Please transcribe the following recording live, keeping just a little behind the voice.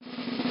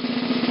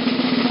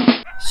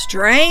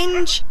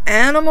Strange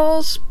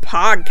Animals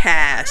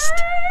Podcast.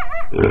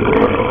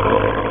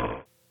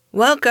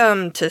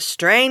 Welcome to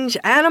Strange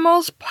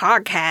Animals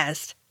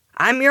Podcast.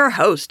 I'm your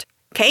host,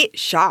 Kate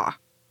Shaw.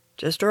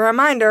 Just a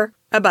reminder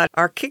about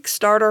our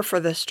Kickstarter for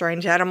the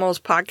Strange Animals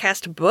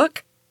Podcast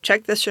book.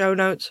 Check the show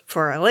notes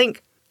for a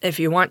link if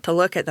you want to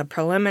look at the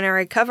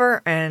preliminary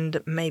cover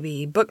and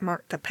maybe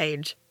bookmark the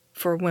page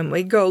for when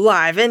we go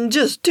live in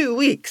just 2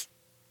 weeks.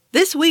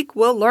 This week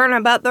we'll learn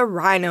about the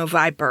rhino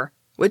viper,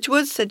 which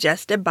was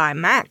suggested by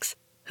Max,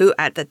 who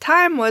at the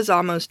time was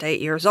almost 8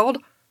 years old,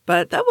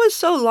 but that was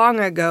so long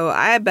ago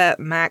I bet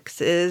Max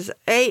is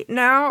 8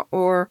 now,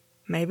 or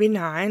maybe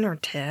 9 or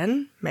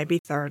 10, maybe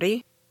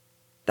 30.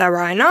 The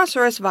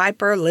rhinoceros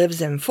viper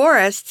lives in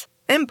forests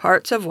in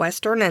parts of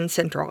western and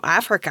central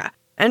Africa,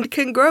 and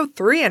can grow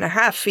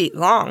 3.5 feet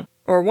long,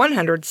 or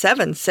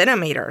 107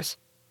 centimeters.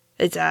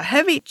 It's a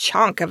heavy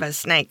chunk of a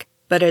snake,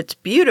 but it's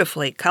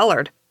beautifully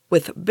colored,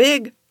 with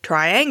big,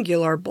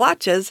 triangular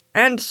blotches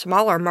and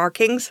smaller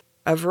markings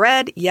of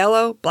red,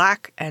 yellow,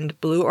 black,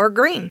 and blue or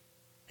green.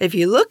 If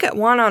you look at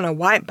one on a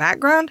white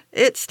background,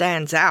 it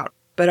stands out,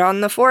 but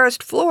on the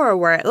forest floor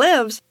where it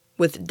lives,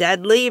 with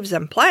dead leaves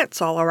and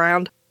plants all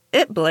around,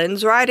 it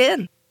blends right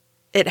in.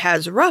 It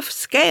has rough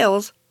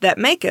scales that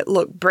make it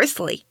look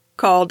bristly,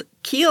 called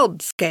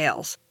keeled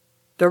scales.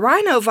 The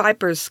rhino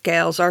viper's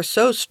scales are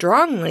so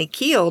strongly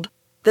keeled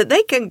that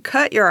they can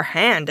cut your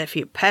hand if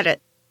you pet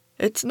it.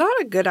 It's not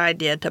a good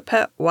idea to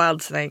pet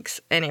wild snakes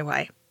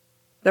anyway.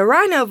 The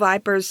rhino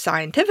viper's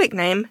scientific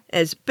name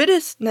is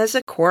Bitis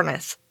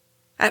nezicornis.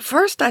 At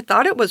first I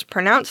thought it was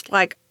pronounced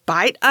like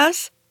bite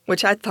us,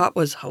 which I thought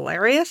was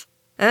hilarious,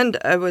 and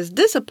I was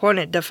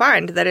disappointed to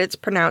find that it's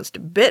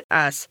pronounced bit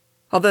us,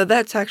 although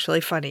that's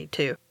actually funny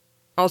too.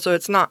 Also,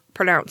 it's not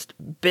pronounced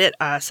bit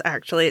us,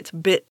 actually, it's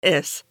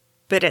bitis.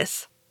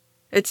 Bitis.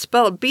 It's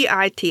spelled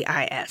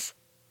B-I-T-I-S.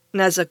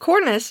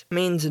 Nezicornis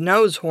means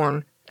nose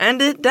horn, and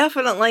it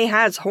definitely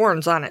has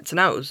horns on its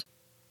nose.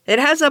 It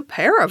has a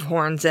pair of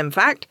horns, in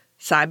fact,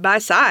 side by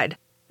side,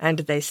 and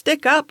they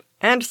stick up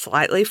and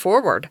slightly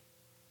forward.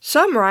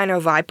 Some rhino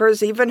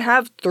vipers even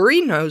have 3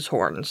 nose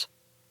horns.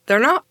 They're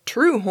not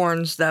true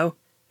horns, though.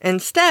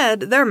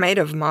 Instead, they're made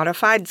of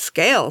modified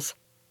scales.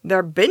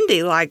 They're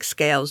bendy-like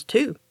scales,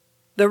 too.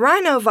 The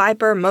rhino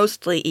viper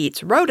mostly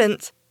eats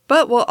rodents,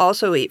 but will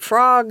also eat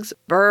frogs,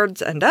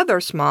 birds, and other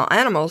small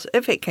animals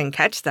if it can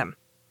catch them.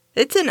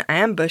 It's an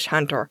ambush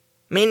hunter,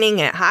 meaning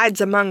it hides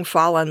among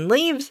fallen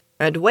leaves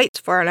and waits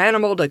for an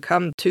animal to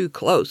come too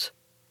close.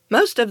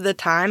 Most of the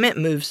time it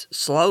moves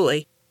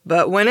slowly,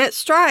 but when it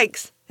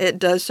strikes, it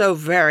does so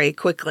very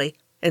quickly,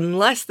 in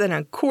less than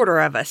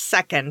 1/4 of a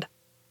second.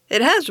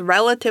 It has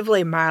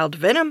relatively mild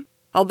venom,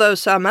 although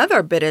some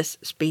other Bitis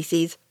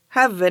species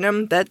have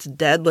venom that's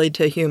deadly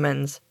to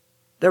humans.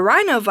 The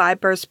rhino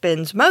viper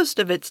spends most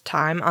of its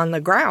time on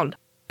the ground,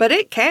 but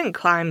it can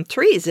climb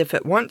trees if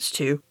it wants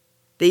to.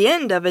 The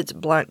end of its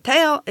blunt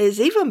tail is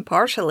even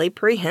partially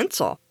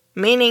prehensile,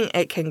 meaning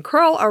it can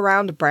curl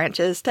around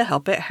branches to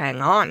help it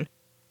hang on.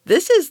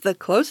 This is the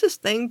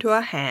closest thing to a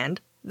hand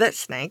that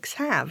snakes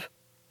have.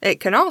 It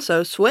can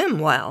also swim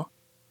well.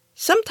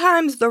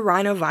 Sometimes the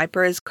rhino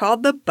viper is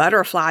called the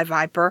butterfly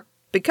viper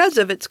because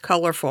of its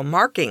colorful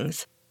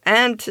markings,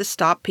 and to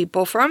stop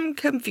people from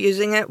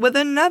confusing it with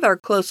another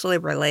closely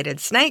related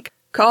snake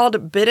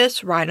called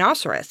Bitis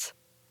rhinoceros.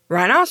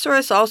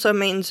 Rhinoceros also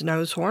means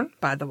nose horn,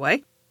 by the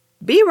way.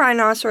 B.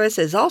 rhinoceros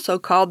is also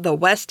called the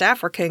West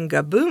African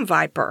gaboon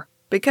viper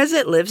because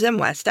it lives in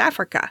West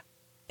Africa.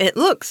 It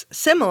looks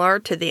similar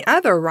to the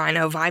other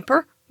rhino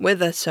viper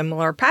with a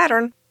similar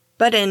pattern,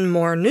 but in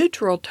more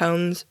neutral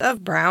tones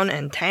of brown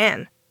and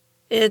tan.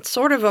 It's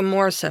sort of a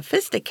more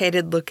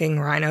sophisticated-looking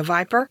rhino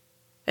viper.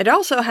 It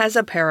also has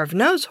a pair of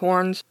nose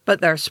horns, but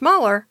they're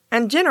smaller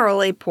and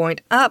generally point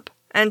up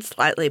and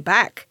slightly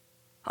back.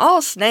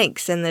 All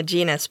snakes in the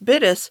genus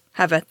Bitis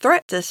have a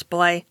threat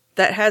display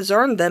that has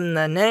earned them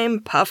the name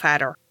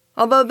puffadder,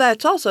 although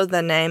that's also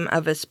the name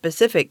of a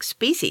specific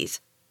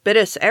species,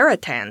 Bitis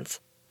eritans,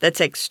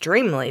 that's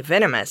extremely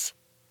venomous.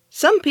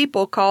 Some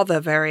people call the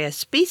various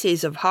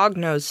species of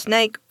hognose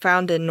snake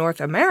found in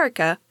North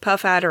America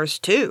puffadders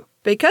too,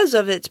 because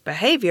of its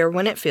behavior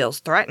when it feels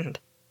threatened.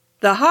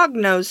 The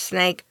hognose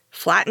snake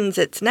flattens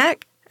its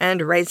neck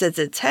and raises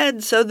its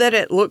head so that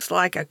it looks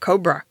like a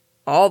cobra,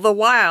 all the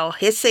while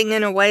hissing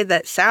in a way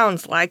that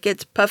sounds like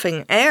it's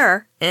puffing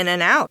air in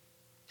and out.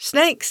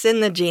 Snakes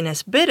in the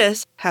genus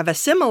Bitis have a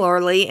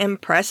similarly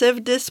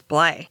impressive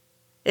display.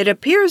 It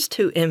appears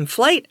to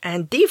inflate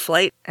and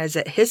deflate as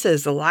it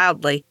hisses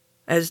loudly,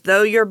 as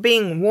though you're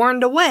being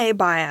warned away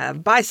by a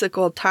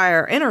bicycle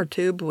tire inner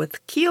tube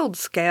with keeled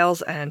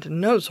scales and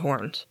nose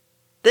horns.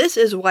 This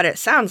is what it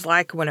sounds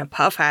like when a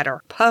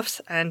puffadder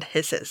puffs and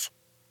hisses.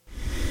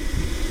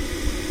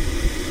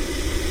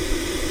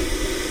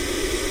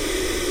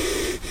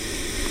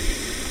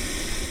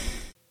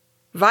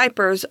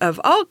 Vipers of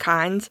all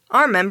kinds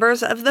are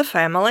members of the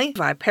family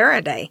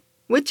Viperidae,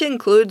 which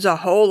includes a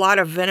whole lot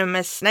of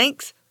venomous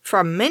snakes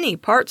from many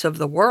parts of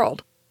the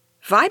world.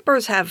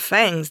 Vipers have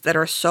fangs that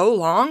are so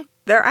long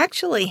they're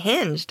actually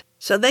hinged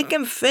so they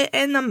can fit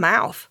in the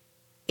mouth.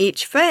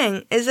 Each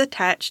fang is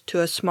attached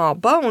to a small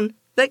bone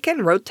that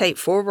can rotate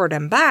forward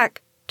and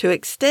back to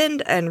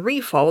extend and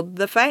refold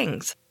the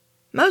fangs.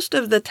 Most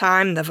of the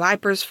time, the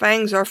viper's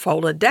fangs are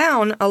folded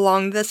down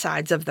along the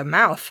sides of the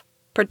mouth,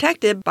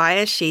 protected by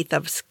a sheath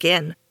of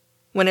skin.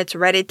 When it's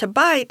ready to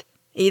bite,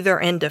 either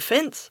in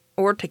defense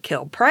or to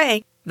kill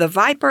prey, the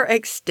viper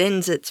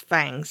extends its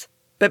fangs.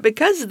 But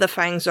because the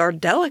fangs are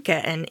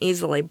delicate and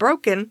easily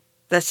broken,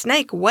 the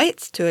snake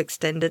waits to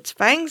extend its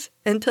fangs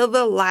until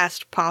the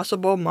last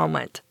possible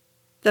moment.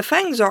 The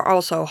fangs are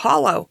also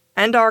hollow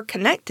and are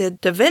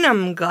connected to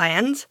venom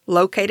glands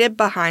located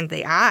behind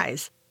the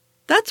eyes.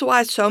 That's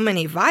why so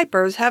many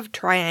vipers have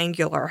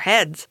triangular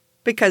heads,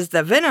 because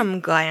the venom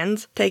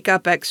glands take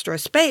up extra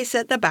space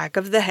at the back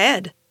of the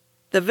head.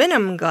 The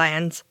venom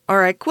glands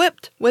are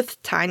equipped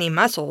with tiny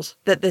muscles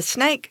that the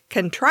snake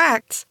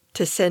contracts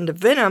to send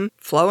venom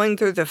flowing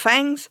through the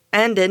fangs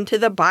and into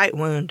the bite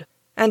wound,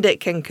 and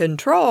it can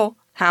control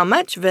how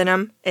much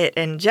venom it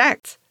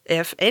injects,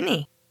 if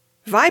any.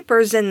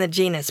 Vipers in the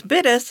genus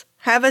Bitis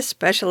have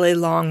especially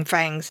long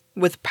fangs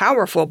with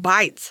powerful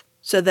bites,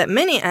 so that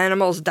many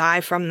animals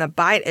die from the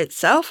bite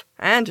itself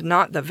and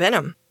not the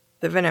venom.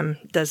 The venom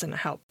doesn't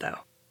help, though.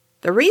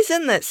 The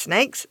reason that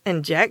snakes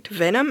inject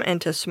venom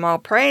into small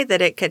prey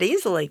that it could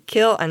easily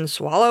kill and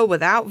swallow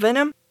without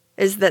venom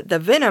is that the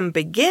venom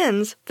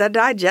begins the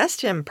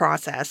digestion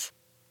process.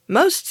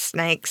 Most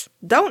snakes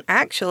don't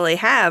actually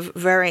have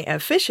very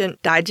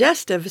efficient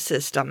digestive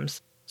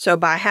systems, so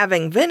by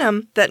having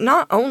venom that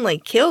not only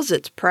kills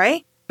its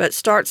prey, but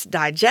starts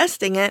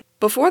digesting it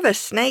before the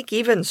snake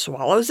even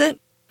swallows it,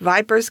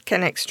 vipers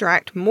can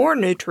extract more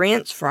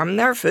nutrients from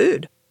their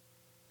food.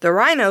 The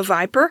rhino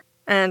viper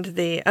and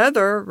the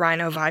other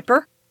rhino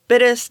viper,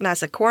 Bitis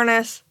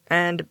nasicornis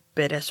and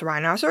Bitis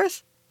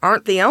rhinoceros,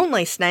 aren't the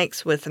only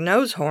snakes with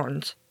nose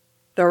horns.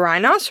 The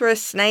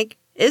rhinoceros snake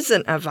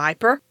isn't a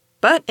viper,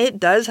 but it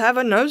does have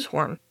a nose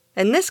horn.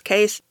 In this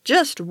case,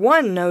 just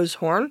one nose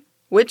horn,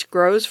 which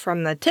grows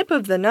from the tip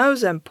of the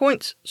nose and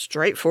points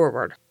straight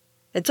forward.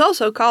 It's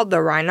also called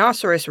the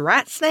rhinoceros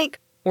rat snake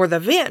or the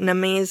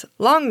Vietnamese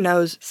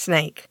long-nosed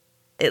snake.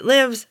 It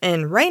lives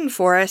in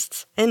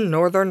rainforests in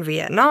northern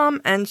Vietnam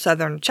and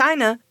southern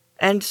China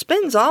and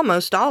spends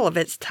almost all of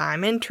its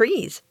time in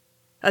trees.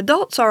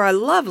 Adults are a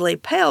lovely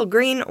pale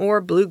green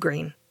or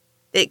blue-green.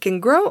 It can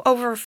grow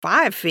over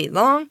 5 feet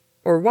long,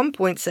 or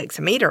 1.6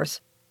 meters,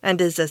 and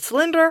is a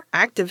slender,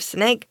 active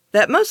snake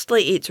that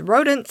mostly eats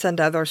rodents and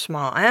other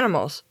small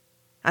animals.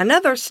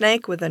 Another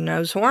snake with a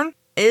nose horn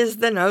is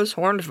the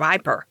nose-horned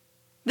viper.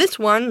 This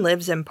one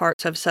lives in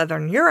parts of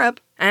southern Europe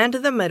and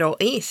the Middle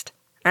East,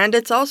 and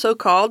it's also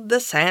called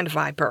the sand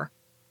viper.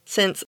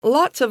 Since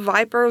lots of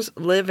vipers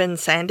live in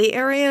sandy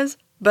areas,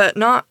 but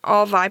not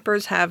all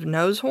vipers have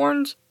nose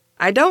horns,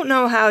 I don't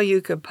know how you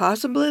could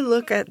possibly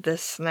look at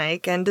this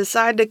snake and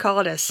decide to call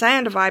it a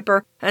sand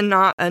viper and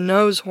not a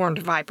nose-horned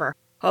viper.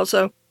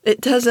 Also,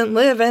 it doesn't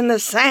live in the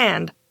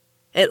sand.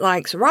 It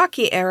likes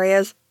rocky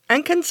areas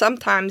and can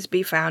sometimes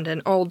be found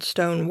in old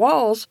stone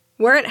walls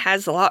where it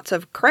has lots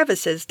of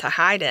crevices to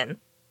hide in.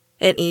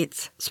 It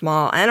eats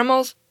small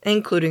animals,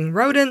 including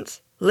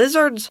rodents,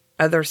 lizards,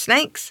 other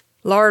snakes,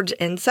 large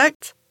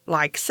insects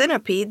like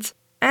centipedes,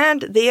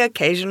 and the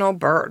occasional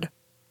bird.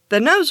 The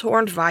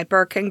nose-horned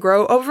viper can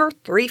grow over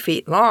 3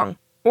 feet long,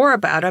 or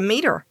about a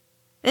meter.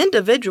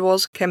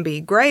 Individuals can be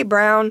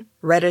gray-brown,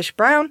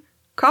 reddish-brown,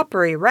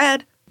 coppery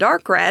red,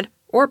 dark red,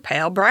 or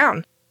pale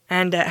brown,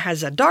 and it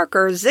has a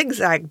darker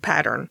zigzag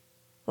pattern.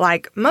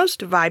 Like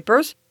most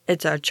vipers,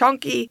 it's a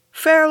chunky,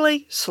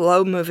 fairly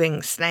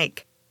slow-moving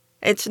snake.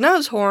 Its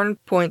nose horn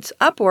points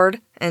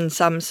upward in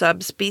some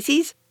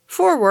subspecies,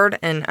 forward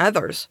in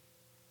others.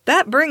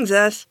 That brings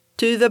us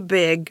to the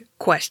big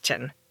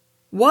question.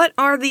 What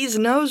are these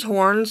nose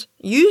horns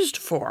used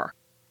for?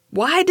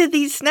 Why do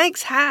these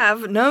snakes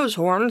have nose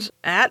horns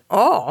at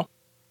all?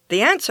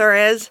 The answer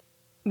is,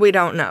 we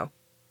don't know.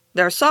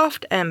 They're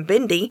soft and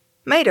bendy,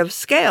 made of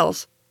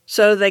scales,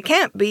 so they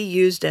can't be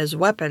used as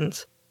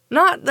weapons.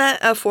 Not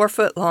that a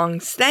 4-foot-long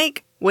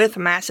snake with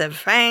massive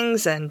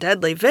fangs and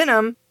deadly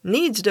venom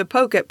needs to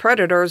poke at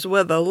predators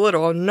with a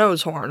little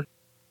nose horn.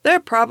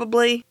 They're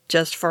probably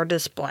just for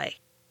display,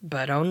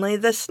 but only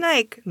the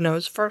snake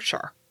knows for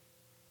sure.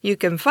 You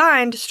can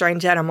find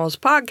Strange Animals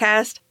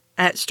Podcast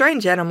at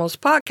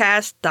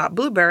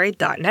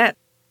strangeanimalspodcast.blueberry.net.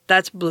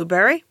 That's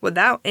blueberry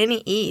without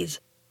any E's.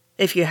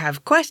 If you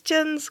have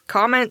questions,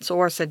 comments,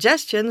 or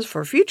suggestions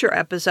for future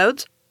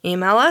episodes,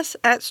 email us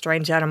at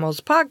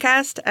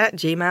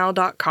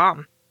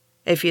strangeanimalspodcast@gmail.com.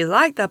 If you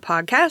like the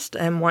podcast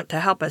and want to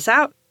help us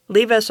out,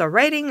 leave us a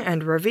rating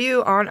and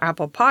review on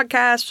Apple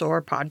Podcasts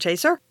or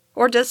Podchaser,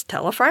 or just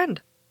tell a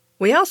friend.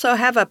 We also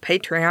have a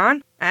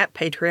Patreon at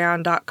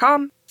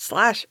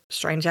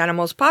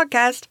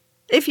patreon.com/strangeanimalspodcast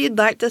if you'd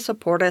like to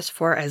support us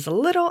for as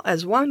little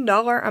as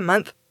 $1 a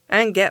month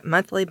and get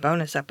monthly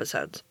bonus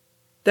episodes.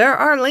 There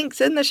are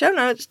links in the show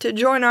notes to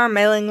join our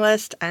mailing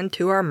list and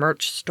to our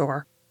merch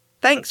store.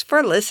 Thanks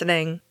for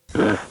listening.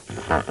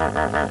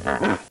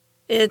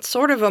 It's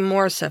sort of a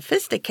more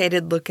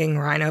sophisticated-looking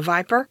rhino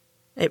viper.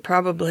 It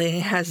probably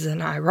has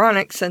an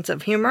ironic sense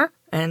of humor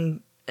and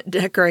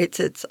decorates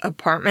its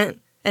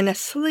apartment in a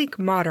sleek,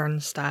 modern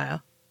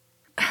style.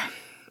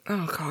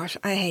 Oh gosh,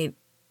 I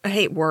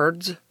hate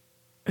words.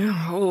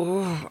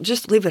 Oh,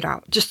 just leave it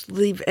out. Just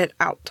leave it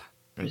out.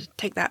 Just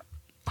take that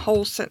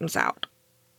whole sentence out.